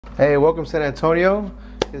Hey, welcome San Antonio.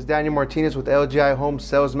 This is Daniel Martinez with LGI Home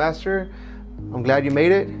Sales Master. I'm glad you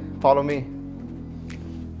made it. Follow me.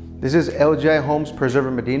 This is LGI Homes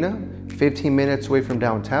Preserve Medina, 15 minutes away from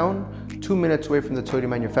downtown, 2 minutes away from the Toyota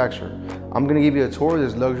manufacturer. I'm gonna give you a tour of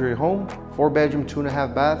this luxury home, 4-bedroom,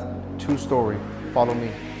 2.5 bath, 2-story. Follow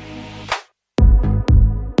me.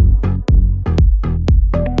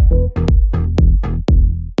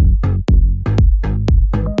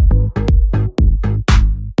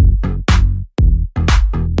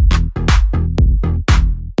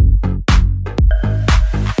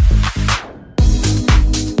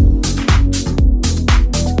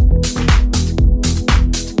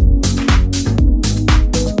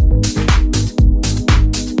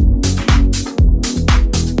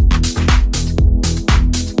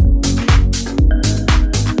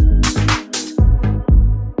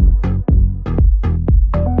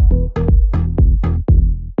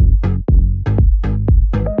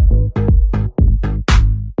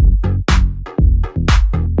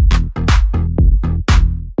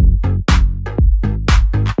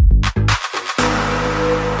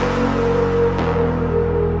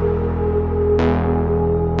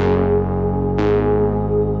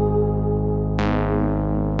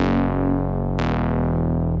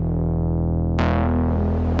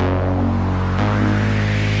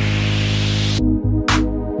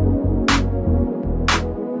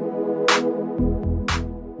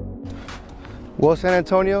 Well, San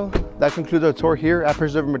Antonio, that concludes our tour here at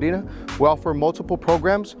Preserve Medina. We offer multiple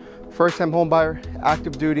programs: first-time home buyer,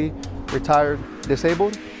 active duty, retired,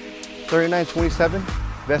 disabled. 3927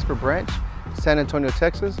 Vesper Branch, San Antonio,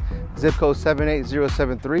 Texas, zip code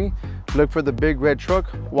 78073. Look for the big red truck,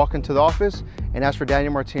 walk into the office, and ask for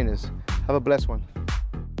Daniel Martinez. Have a blessed one.